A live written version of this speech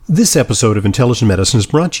This episode of Intelligent Medicine is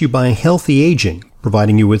brought to you by Healthy Aging,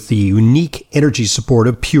 providing you with the unique energy support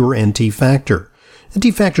of pure NT Factor.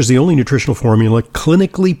 NT Factor is the only nutritional formula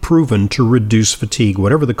clinically proven to reduce fatigue,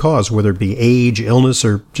 whatever the cause, whether it be age, illness,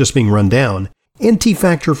 or just being run down. NT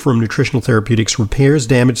Factor from Nutritional Therapeutics repairs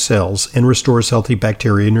damaged cells and restores healthy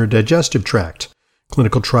bacteria in your digestive tract.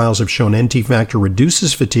 Clinical trials have shown NT Factor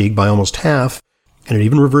reduces fatigue by almost half, and it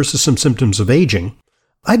even reverses some symptoms of aging.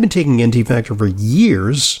 I've been taking NT Factor for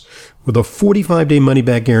years with a 45-day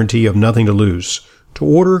money-back guarantee of nothing to lose. To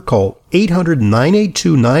order, call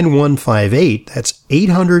 800-982-9158. That's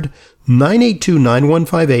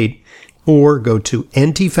 800-982-9158. Or go to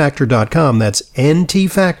ntfactor.com. That's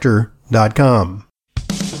ntfactor.com.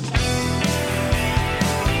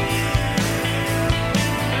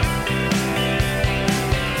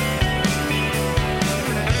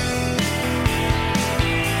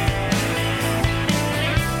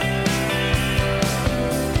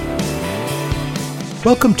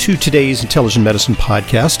 Welcome to today's Intelligent Medicine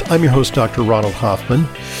podcast. I'm your host, Dr. Ronald Hoffman.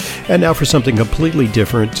 And now for something completely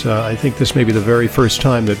different. I think this may be the very first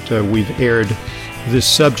time that we've aired this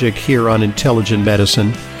subject here on Intelligent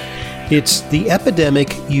Medicine. It's the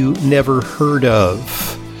epidemic you never heard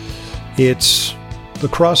of. It's the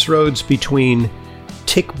crossroads between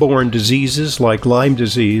tick-borne diseases like Lyme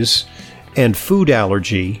disease and food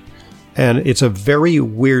allergy. And it's a very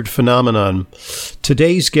weird phenomenon.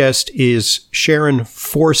 Today's guest is Sharon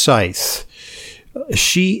Forsyth.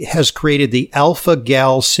 She has created the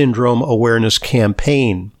Alpha-Gal Syndrome Awareness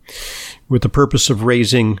Campaign with the purpose of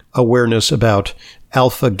raising awareness about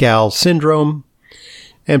Alpha-Gal Syndrome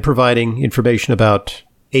and providing information about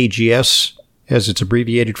AGS, as it's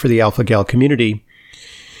abbreviated for the Alpha-Gal community,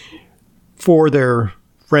 for their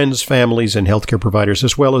friends, families, and healthcare providers,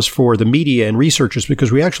 as well as for the media and researchers,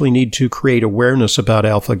 because we actually need to create awareness about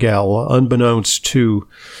alpha-gal. Unbeknownst to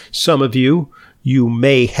some of you, you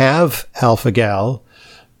may have alpha-gal.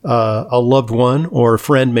 A loved one or a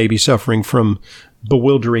friend may be suffering from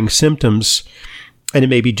bewildering symptoms, and it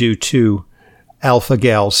may be due to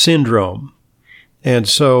alpha-gal syndrome. And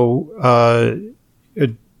so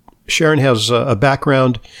Sharon has a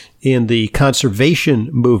background in the conservation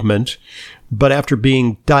movement, but after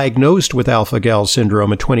being diagnosed with alpha-gal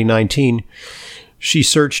syndrome in 2019, she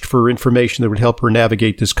searched for information that would help her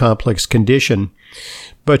navigate this complex condition.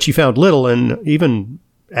 But she found little, and even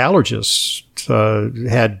allergists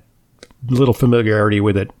had little familiarity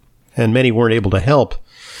with it, and many weren't able to help.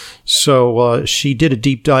 So she did a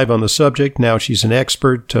deep dive on the subject. Now she's an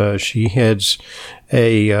expert. She heads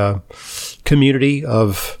a community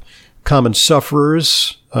of common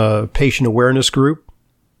sufferers, patient awareness group,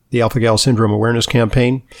 the Alpha-Gal Syndrome Awareness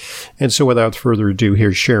Campaign. And so without further ado,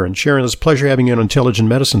 here's Sharon. Sharon, it's a pleasure having you on Intelligent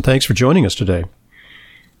Medicine. Thanks for joining us today.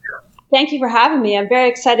 Thank you for having me. I'm very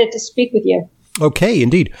excited to speak with you. Okay,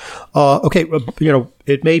 indeed.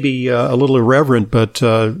 It may be a little irreverent, but,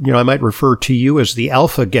 I might refer to you as the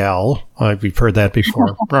Alpha-Gal. We've heard that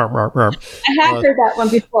before. I have heard that one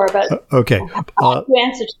before, but okay. I'll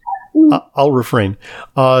answer to that. I'll refrain.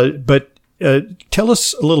 But tell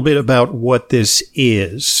us a little bit about what this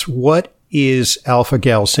is. What is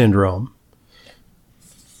Alpha-Gal syndrome?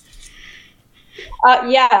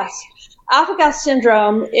 Yes. Alpha-Gal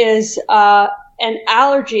syndrome is an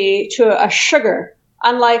allergy to a sugar,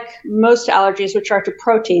 unlike most allergies, which are to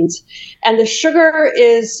proteins. And the sugar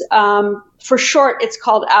is, for short, it's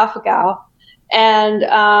called alpha-gal. And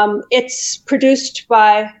it's produced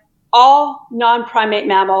by all non-primate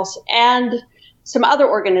mammals and some other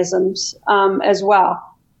organisms as well.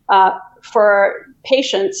 For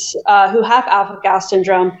patients who have alpha-gal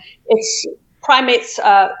syndrome, it's primates,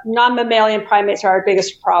 non-mammalian primates are our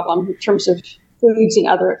biggest problem in terms of foods and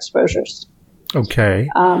other exposures. Okay.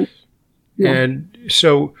 And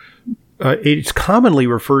so it's commonly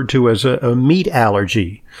referred to as a meat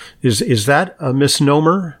allergy. Is that a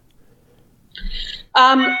misnomer?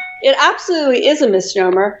 It absolutely is a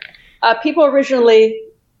misnomer. People originally,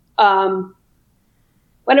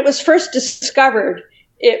 when it was first discovered,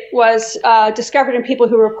 it was discovered in people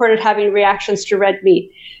who reported having reactions to red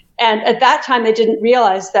meat. And at that time, they didn't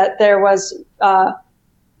realize that there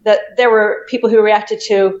were people who reacted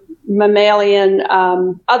to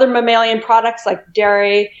other mammalian products like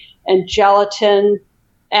dairy and gelatin,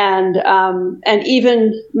 and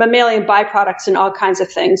even mammalian byproducts in all kinds of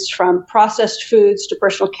things, from processed foods to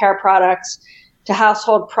personal care products to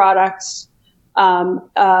household products,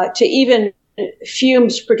 to even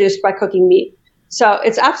fumes produced by cooking meat. So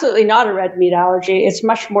it's absolutely not a red meat allergy. It's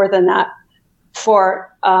much more than that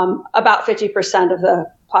for about 50%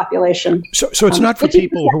 population. So it's not for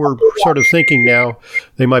people who are sort of thinking now,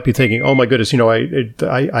 they might be thinking, oh my goodness,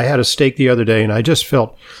 I had a steak the other day and I just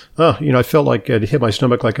felt, I felt like it hit my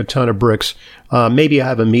stomach like a ton of bricks. Maybe I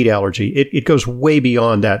have a meat allergy. It goes way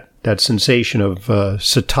beyond that sensation of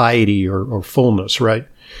satiety or fullness, right?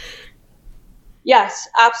 Yes,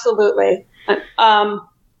 absolutely.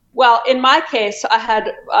 Well, in my case,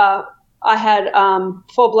 I had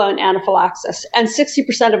full-blown anaphylaxis, and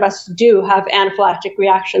 60% of us do have anaphylactic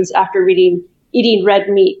reactions after eating red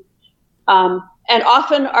meat. And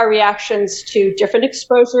often our reactions to different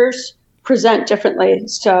exposures present differently.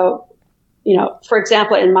 So, for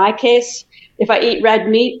example, in my case, if I eat red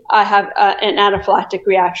meat, I have an anaphylactic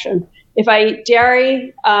reaction. If I eat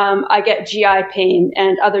dairy, I get GI pain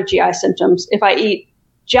and other GI symptoms. If I eat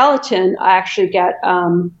gelatin, I actually get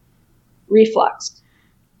reflux.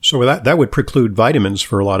 So that would preclude vitamins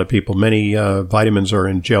for a lot of people. Many vitamins are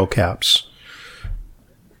in gel caps.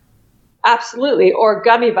 Absolutely, or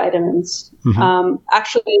gummy vitamins. Mm-hmm.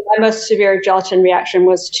 Actually, my most severe gelatin reaction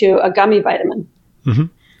was to a gummy vitamin. Mm-hmm.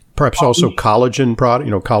 Perhaps also collagen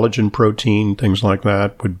collagen protein, things like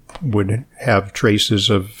that would have traces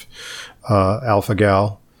of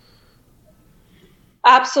alpha-gal.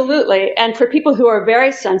 Absolutely, and for people who are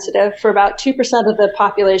very sensitive, for about 2% of the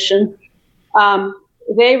population,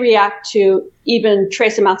 they react to even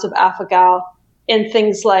trace amounts of alpha-gal in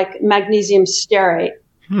things like magnesium stearate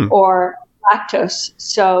or lactose.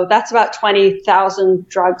 So that's about 20,000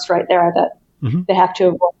 drugs right there that they have to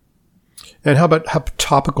avoid. And how about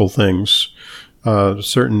topical things?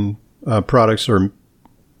 Certain products are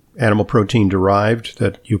animal protein derived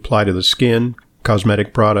that you apply to the skin,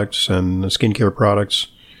 cosmetic products and skincare products.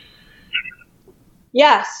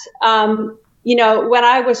 Yes. When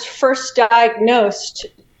I was first diagnosed,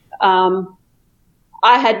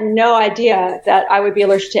 I had no idea that I would be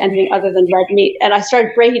allergic to anything other than red meat. And I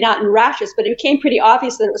started breaking out in rashes, but it became pretty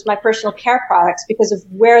obvious that it was my personal care products because of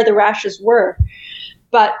where the rashes were.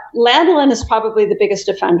 But lanolin is probably the biggest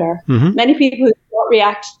offender. Mm-hmm. Many people who don't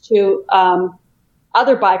react to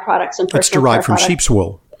other byproducts and personal care products. It's derived from sheep's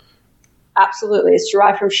wool. Absolutely. It's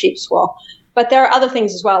derived from sheep's wool. But there are other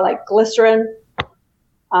things as well, like glycerin.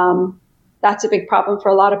 That's a big problem for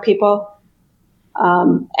a lot of people.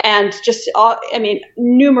 And just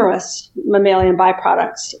numerous mammalian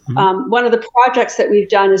byproducts. Mm-hmm. One of the projects that we've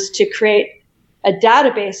done is to create a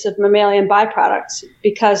database of mammalian byproducts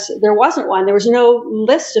because there wasn't one. There was no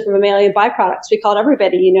list of mammalian byproducts. We called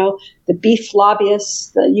everybody, the beef lobbyists,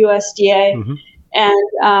 the USDA. Mm-hmm.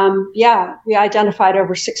 And we identified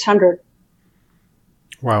over 600.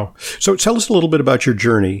 Wow. So tell us a little bit about your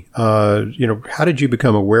journey. How did you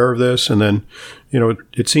become aware of this? And then,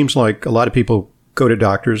 it seems like a lot of people go to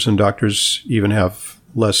doctors and doctors even have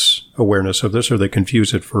less awareness of this or they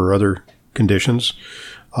confuse it for other conditions.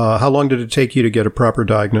 How long did it take you to get a proper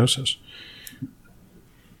diagnosis?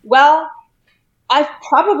 Well, I've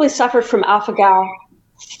probably suffered from alpha-gal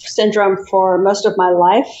syndrome for most of my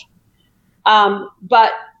life.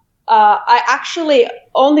 But I actually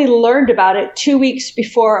only learned about it 2 weeks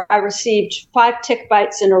before I received 5 tick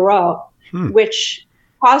bites in a row, which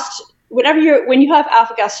caused, when you have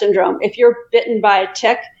alpha-gal syndrome, if you're bitten by a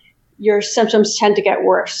tick, your symptoms tend to get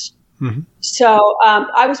worse. Mm-hmm. So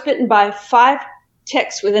I was bitten by 5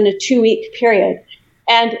 ticks within a 2-week period.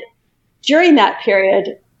 And during that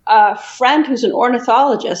period, a friend who's an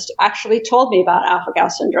ornithologist actually told me about alpha-gal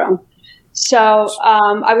syndrome. So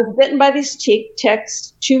I was bitten by these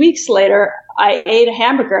ticks. 2 weeks later, I ate a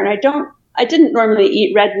hamburger, and I didn't normally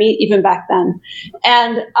eat red meat even back then,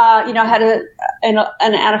 and I had an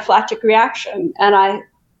anaphylactic reaction, and I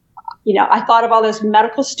thought of all those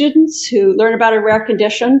medical students who learn about a rare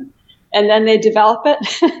condition, and then they develop it.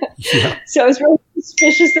 Yeah. So I was really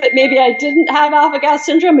suspicious that maybe I didn't have alpha-gal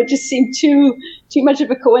syndrome. It just seemed too much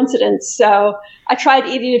of a coincidence. So I tried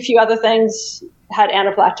eating a few other things, had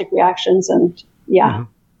anaphylactic reactions, and yeah. Mm-hmm.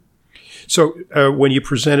 So when you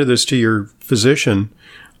presented this to your physician,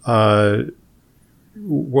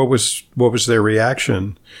 what was their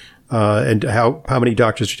reaction, and how many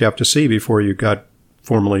doctors did you have to see before you got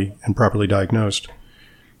formally and properly diagnosed?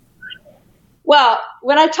 Well,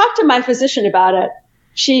 when I talked to my physician about it,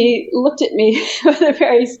 she looked at me with a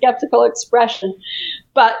very skeptical expression,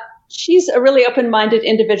 but she's a really open-minded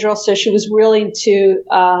individual, so she was willing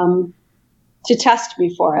to test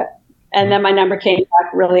me for it. And then my number came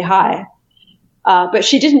back really high. But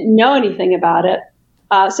she didn't know anything about it.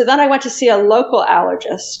 So then I went to see a local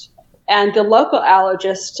allergist. And the local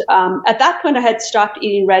allergist, at that point I had stopped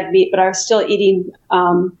eating red meat, but I was still eating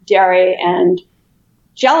dairy and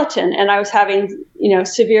gelatin. And I was having,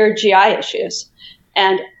 severe GI issues.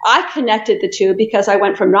 And I connected the two because I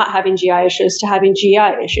went from not having GI issues to having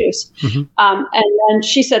GI issues. Mm-hmm. And then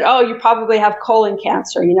she said, "Oh, you probably have colon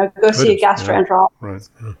cancer. Go see a gastroenterologist." Yeah. Right.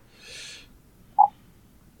 Yeah.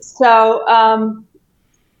 So,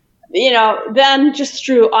 then just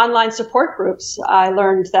through online support groups, I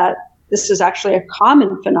learned that this is actually a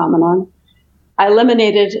common phenomenon. I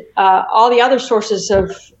eliminated all the other sources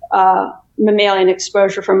of mammalian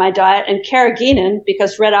exposure from my diet, and carrageenan,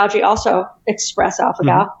 because red algae also express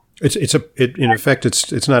alpha-gal. Mm-hmm. In effect,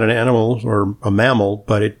 it's not an animal or a mammal,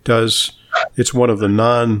 but it's one of the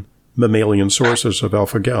non-mammalian sources of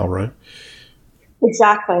alpha-gal, right?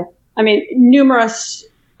 Exactly. I mean, numerous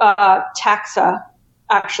taxa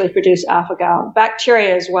actually produce alpha-gal,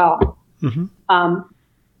 bacteria as well. Mm-hmm.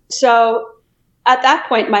 So at that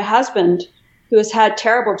point, my husband, who has had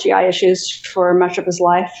terrible GI issues for much of his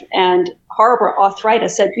life and horrible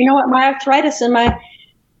arthritis, said, "You know what, my arthritis and my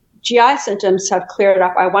GI symptoms have cleared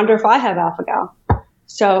up. I wonder if I have alpha-gal."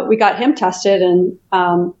 So we got him tested, and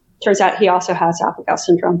turns out he also has alpha-gal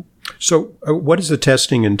syndrome. So what does the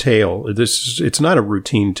testing entail? It's not a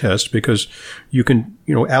routine test because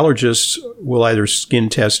allergists will either skin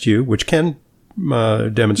test you, which can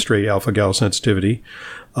demonstrate alpha-gal sensitivity,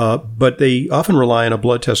 but they often rely on a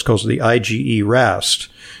blood test called the IgE-RAST.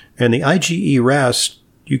 And the IgE-RAST,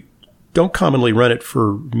 you don't commonly run it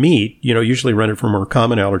for meat. Usually run it for more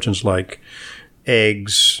common allergens like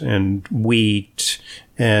eggs and wheat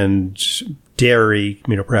and dairy,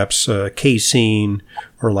 perhaps casein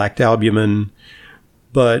or lactalbumin.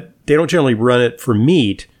 But they don't generally run it for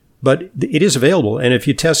meat, but it is available. And if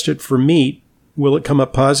you test it for meat, will it come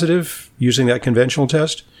up positive using that conventional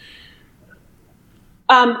test?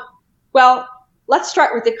 Well, let's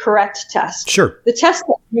start with the correct test. Sure. The test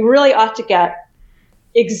that you really ought to get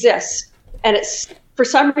exists, and it's for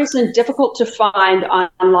some reason difficult to find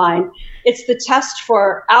online. It's the test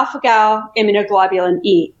for alpha-gal immunoglobulin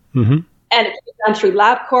E. Mm-hmm. And it can be done through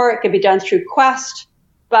LabCorp, it can be done through Quest,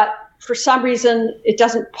 but for some reason it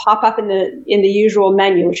doesn't pop up in the usual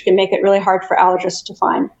menu, which can make it really hard for allergists to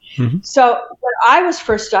find. Mm-hmm. So when I was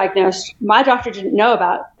first diagnosed, my doctor didn't know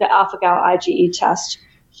about the alpha-gal IgE test.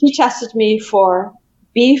 He tested me for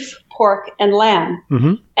beef, pork, and lamb.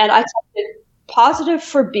 Mm-hmm. And I tested positive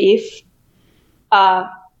for beef,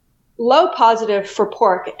 low positive for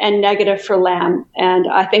pork, and negative for lamb, and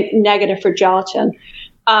I think negative for gelatin.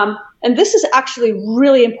 And this is actually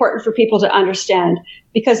really important for people to understand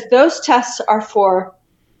because those tests are for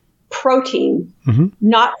protein, mm-hmm.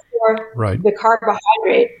 not for the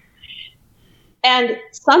carbohydrate. And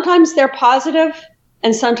sometimes they're positive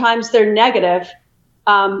and sometimes they're negative.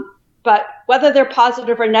 But whether they're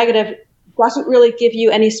positive or negative doesn't really give you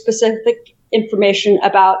any specific information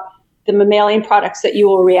about the mammalian products that you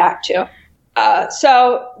will react to.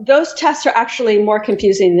 So those tests are actually more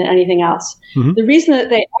confusing than anything else. Mm-hmm. The reason that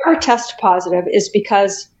they ever test positive is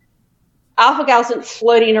because alpha-gal isn't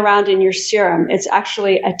floating around in your serum. It's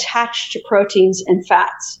actually attached to proteins and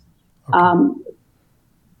fats. Okay.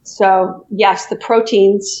 So yes, the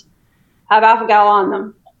proteins have alpha-gal on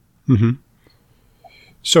them. Mm-hmm.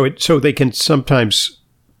 So they can sometimes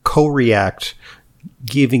co-react,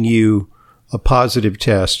 giving you a positive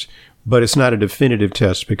test, but it's not a definitive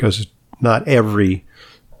test because not every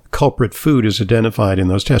culprit food is identified in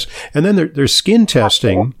those tests. And then there's skin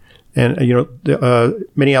testing, and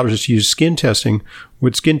many allergists use skin testing.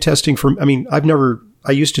 Would skin testing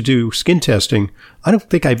I used to do skin testing. I don't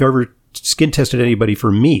think I've ever skin tested anybody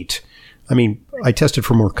for meat. I tested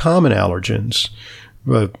for more common allergens.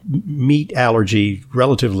 Meat allergy,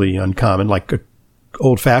 relatively uncommon, like an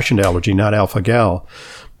old-fashioned allergy, not alpha-gal.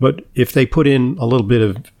 But if they put in a little bit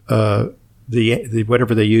of the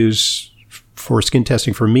whatever they use for skin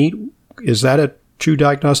testing for meat, is that a true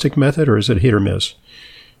diagnostic method or is it hit or miss?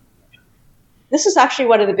 This is actually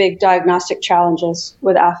one of the big diagnostic challenges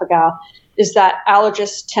with alpha-gal is that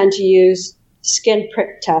allergists tend to use skin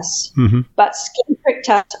prick tests, mm-hmm. but skin prick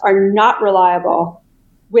tests are not reliable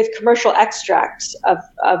with commercial extracts of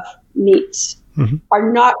meats, mm-hmm.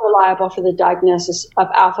 are not reliable for the diagnosis of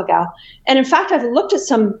alpha-gal. And in fact, I've looked at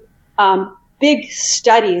some big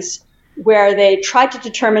studies where they tried to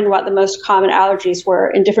determine what the most common allergies were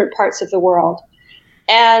in different parts of the world.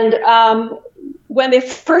 And when they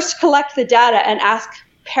first collect the data and ask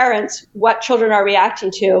parents what children are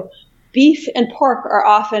reacting to, beef and pork are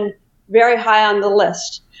often very high on the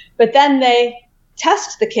list. But then they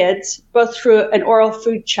test the kids both through an oral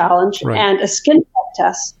food challenge and a skin prick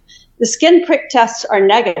test. The skin prick tests are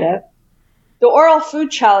negative. The oral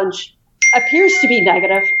food challenge appears to be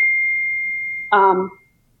negative. I'm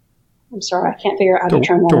sorry, I can't figure out how to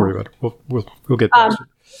turn that on. Don't worry about it. We'll get past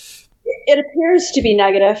it. it appears to be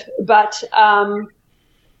negative, but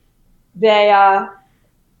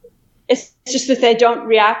it's just that they don't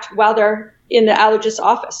react while they're in the allergist's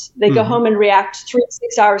office. They go home and react 3 to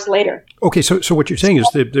 6 hours later. Okay, so what you're saying is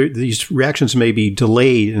that these reactions may be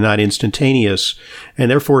delayed and not instantaneous,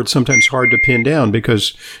 and therefore it's sometimes hard to pin down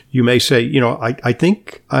because you may say, I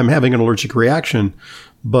think I'm having an allergic reaction,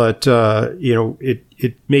 but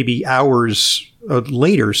it may be hours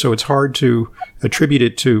later, so it's hard to attribute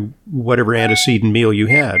it to whatever antecedent meal you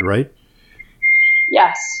had, right?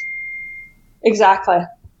 Yes, exactly.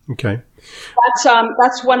 Okay.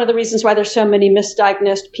 That's one of the reasons why there's so many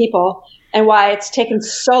misdiagnosed people and why it's taken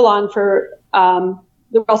so long for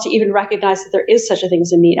the world to even recognize that there is such a thing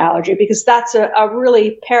as a meat allergy, because that's a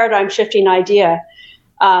really paradigm shifting idea.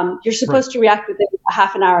 You're supposed to react within a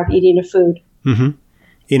half an hour of eating a food. Mm-hmm.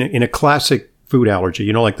 In a classic food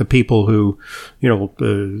allergy, like the people who,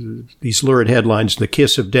 these lurid headlines, the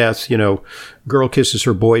kiss of death, girl kisses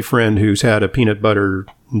her boyfriend who's had a peanut butter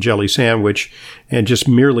and jelly sandwich, and just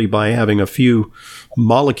merely by having a few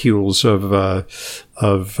molecules of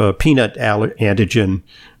peanut antigen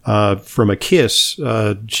from a kiss,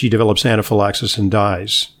 she develops anaphylaxis and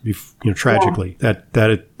dies, tragically. Yeah.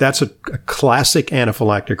 That's a classic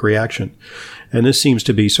anaphylactic reaction. And this seems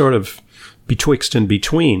to be sort of betwixt and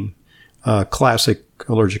between classic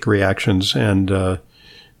allergic reactions and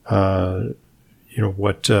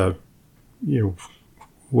what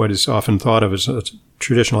is often thought of as a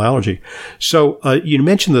traditional allergy. So you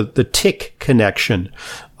mentioned the tick connection,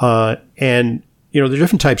 and there are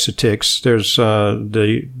different types of ticks. There's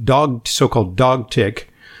the so-called dog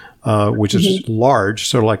tick, which is large,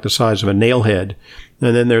 sort of like the size of a nail head,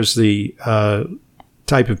 and then there's the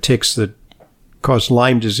type of ticks that cause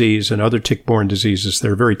Lyme disease and other tick-borne diseases.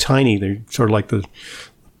 They're very tiny. They're sort of like the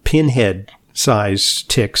pinhead-sized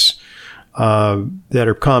ticks that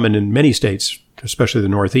are common in many states, especially the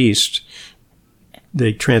Northeast.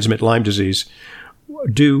 They transmit Lyme disease.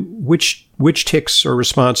 Which ticks are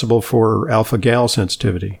responsible for alpha-gal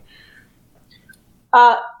sensitivity?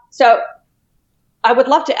 So I would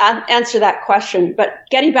love to answer that question, but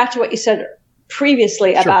getting back to what you said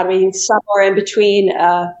previously about being somewhere in between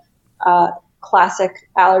classic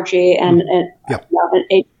allergy and an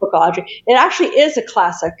atypical allergy. It actually is a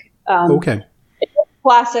classic.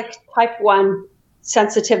 Classic type 1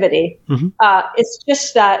 sensitivity. Mm-hmm. It's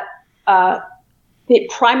just that the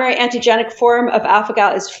primary antigenic form of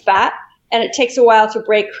alpha-gal is fat, and it takes a while to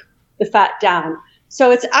break the fat down.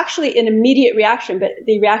 So it's actually an immediate reaction, but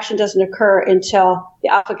the reaction doesn't occur until the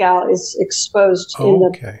alpha-gal is exposed in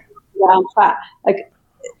the round fat.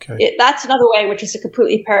 That's another way in which it's a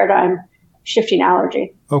completely paradigm shifting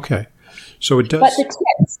allergy. Okay, so it does. But the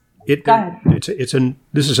ticks.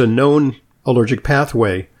 This is a known allergic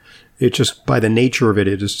pathway. It just, by the nature of it,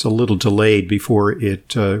 it is a little delayed before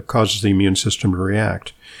it causes the immune system to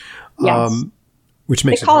react. Yes. Which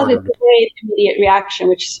makes it harder. They call it a delayed immediate reaction,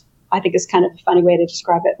 which I think is kind of a funny way to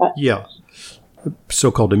describe it. But yeah,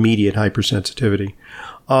 so-called immediate hypersensitivity.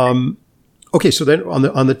 Okay, so then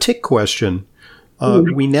on the tick question,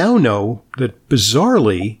 we now know that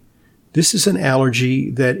bizarrely, this is an allergy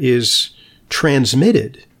that is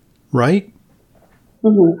transmitted, right?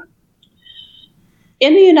 Mm-hmm.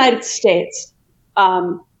 In the United States,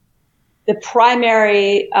 the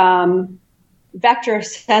primary vector of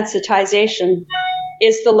sensitization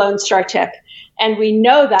is the Lone Star tick. And we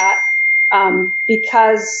know that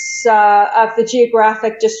because of the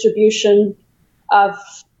geographic distribution of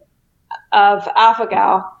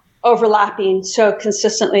alpha-gal overlapping so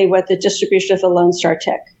consistently with the distribution of the Lone Star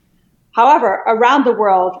tick. However, around the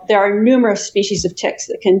world, there are numerous species of ticks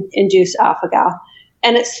that can induce alpha-gal.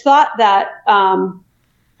 And it's thought that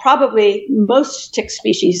probably most tick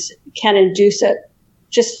species can induce it,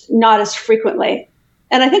 just not as frequently.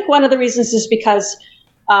 And I think one of the reasons is because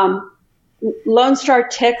Lone Star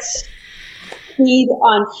ticks feed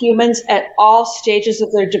on humans at all stages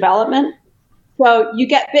of their development. So you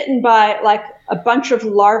get bitten by like a bunch of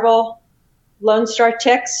larval Lone Star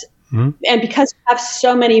ticks, and because you have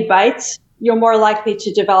so many bites, you're more likely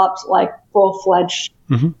to develop like full-fledged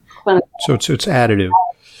clinical. So it's additive.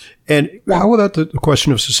 And how about the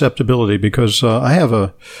question of susceptibility? Because I have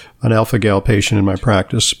an alpha-gal patient in my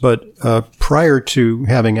practice, but prior to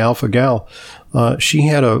having alpha-gal, she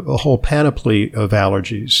had a whole panoply of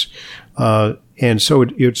allergies. And so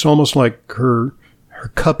it's almost like her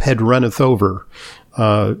cup had runneth over.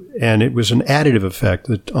 And it was an additive effect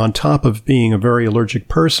that on top of being a very allergic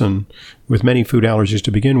person with many food allergies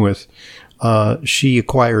to begin with, she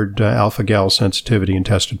acquired alpha-gal sensitivity and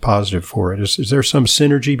tested positive for it. Is there some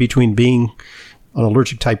synergy between being an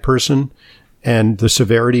allergic type person and the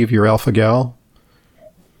severity of your alpha-gal?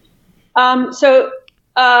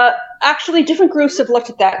 Actually, different groups have looked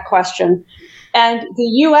at that question, and the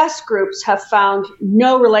U.S. groups have found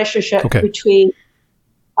no relationship between,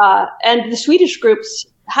 and the Swedish groups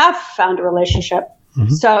have found a relationship.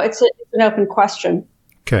 Mm-hmm. So it's an open question.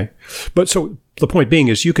 Okay. But so the point being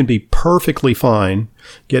is you can be perfectly fine,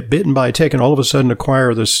 get bitten by a tick, and all of a sudden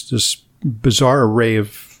acquire this bizarre array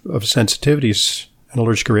of sensitivities and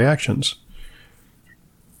allergic reactions.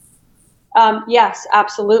 Yes,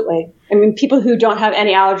 absolutely. I mean, people who don't have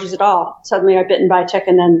any allergies at all suddenly are bitten by a tick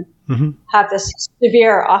and then have this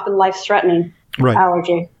severe, often life-threatening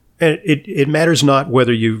allergy. And it matters not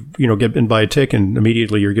whether you get bitten by a tick and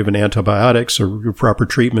immediately you're given antibiotics or proper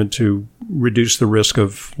treatment to reduce the risk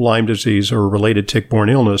of Lyme disease or related tick-borne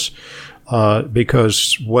illness,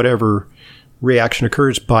 because whatever reaction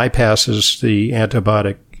occurs bypasses the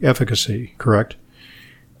antibiotic efficacy, correct?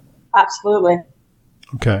 Absolutely.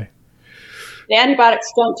 Okay. The antibiotics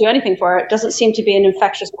don't do anything for it. It doesn't seem to be an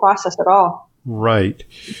infectious process at all. Right.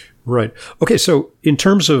 Okay, so in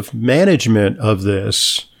terms of management of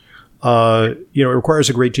this, it requires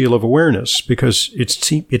a great deal of awareness because it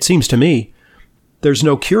seems to me there's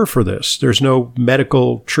no cure for this. There's no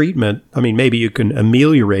medical treatment. I mean, maybe you can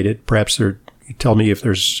ameliorate it. Perhaps tell me if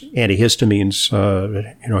there's antihistamines,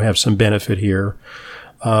 have some benefit here.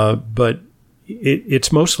 But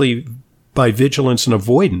it's mostly by vigilance and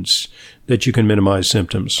avoidance that you can minimize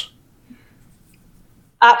symptoms.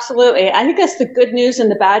 Absolutely. I think that's the good news and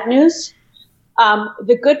the bad news.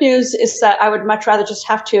 The good news is that I would much rather just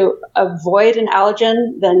have to avoid an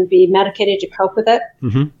allergen than be medicated to cope with it.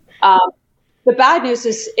 Mm-hmm. The bad news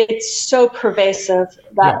is it's so pervasive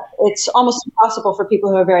that it's almost impossible for people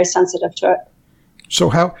who are very sensitive to it. So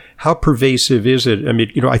how pervasive is it? I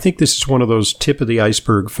mean, I think this is one of those tip of the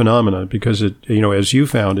iceberg phenomena because it, as you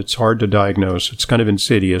found, it's hard to diagnose. It's kind of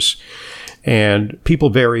insidious. And people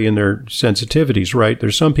vary in their sensitivities, right?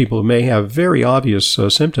 There's some people who may have very obvious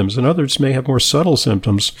symptoms and others may have more subtle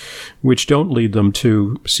symptoms which don't lead them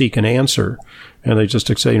to seek an answer. And they just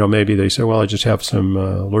say, maybe they say, well, I just have some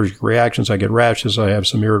allergic reactions. I get rashes. I have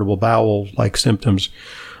some irritable bowel-like symptoms.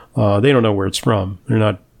 They don't know where it's from. They're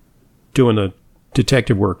not doing the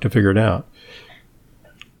detective work to figure it out.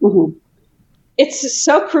 Mm-hmm. It's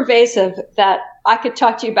so pervasive that I could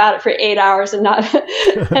talk to you about it for 8 hours and not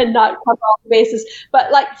and not cover all the bases.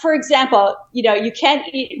 But like, for example, you can't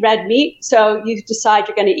eat red meat, so you decide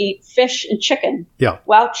you're going to eat fish and chicken. Yeah.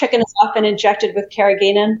 Well, chicken is often injected with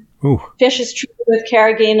carrageenan. Ooh. Fish is treated with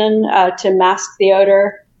carrageenan to mask the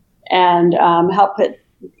odor and help it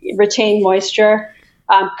retain moisture.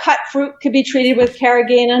 Cut fruit could be treated with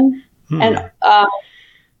carrageenan.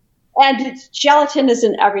 And gelatin is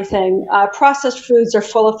in everything. Processed foods are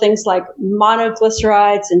full of things like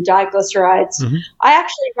monoglycerides and diglycerides. Mm-hmm. I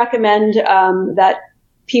actually recommend that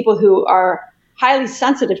people who are highly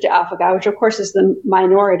sensitive to alpha-gal, which of course is the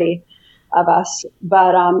minority of us,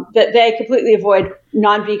 but that they completely avoid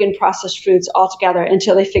non-vegan processed foods altogether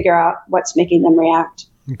until they figure out what's making them react.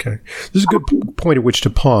 Okay. This is a good point at which to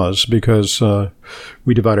pause because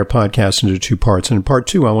we divide our podcast into two parts. And in part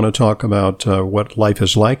two, I want to talk about what life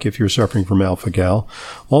is like if you're suffering from alpha-gal.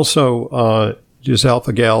 Also, does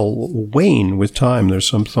alpha-gal wane with time? There's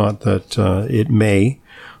some thought that it may,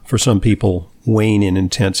 for some people, wane in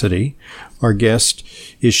intensity. Our guest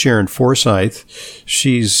is Sharon Forsyth.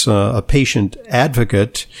 She's a patient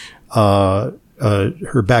advocate.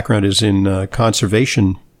 Her background is in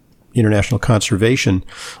international conservation,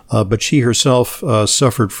 but she herself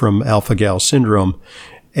suffered from alpha-gal syndrome.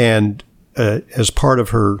 And as part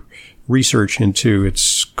of her research into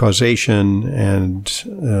its causation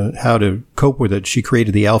and how to cope with it, she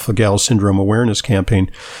created the Alpha-Gal Syndrome Awareness Campaign.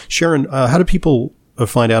 Sharon, how do people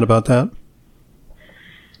find out about that?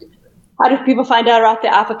 How do people find out about the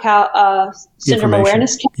Alpha-Gal Syndrome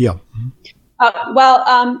Awareness Campaign? Yeah.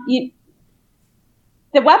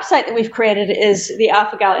 The website that we've created is the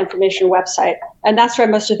Alpha-Gal information website, and that's where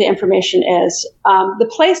most of the information is. The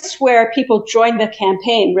place where people join the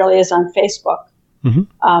campaign really is on Facebook.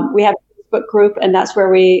 Mm-hmm. We have a Facebook group, and that's where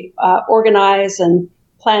we organize and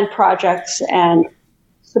plan projects and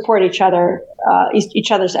support each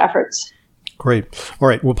other's efforts. Great. All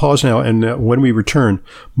right, we'll pause now, and when we return,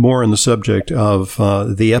 more on the subject of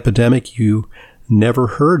the epidemic you never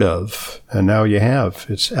heard of, and now you have.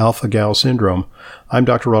 It's alpha-gal syndrome. I'm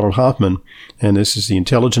Dr. Ronald Hoffman, and this is the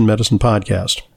Intelligent Medicine Podcast.